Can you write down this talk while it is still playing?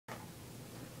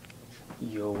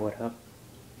Yo, what up?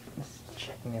 Just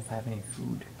checking if I have any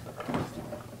food.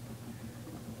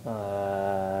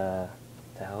 The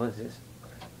hell is this?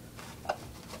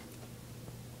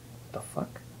 The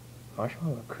fuck?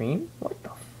 Marshmallow cream? What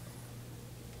the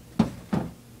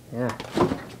yeah.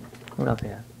 What else we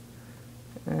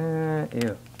have?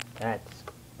 Ew. That's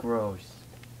gross.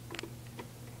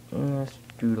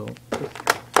 Strudel.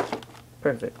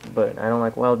 Perfect, but I don't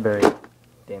like wild berry.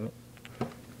 Damn it.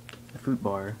 The fruit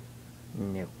bar.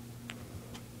 No.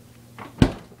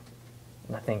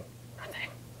 Nothing.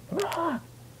 Ah!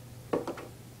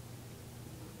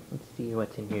 Let's see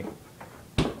what's in here.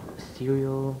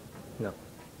 Cereal. No.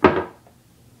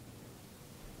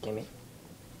 Damn it.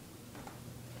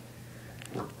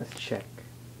 Let's check.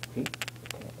 Wait,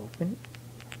 can I open it?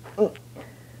 Oh.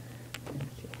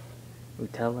 Let's see.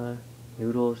 Nutella,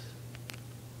 noodles.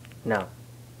 No.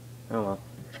 Oh well.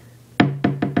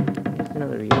 Just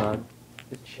another vlog.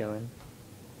 Just chilling.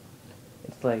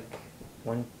 It's like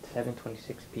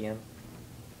 7:26 p.m.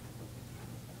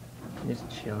 Just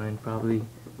chilling, probably.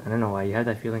 I don't know why. You have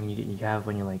that feeling you have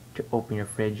when you like open your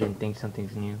fridge and think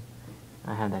something's new.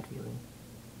 I have that feeling.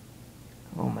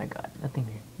 Oh my god, nothing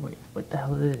here. Wait, what the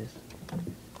hell is this?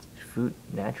 Fruit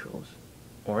naturals.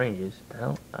 Oranges. The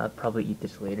hell? I'll probably eat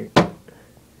this later.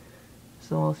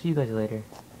 So I'll see you guys later.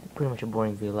 Pretty much a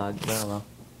boring vlog, but oh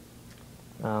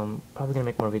well. Probably gonna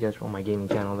make more videos on my gaming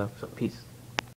channel though, so peace.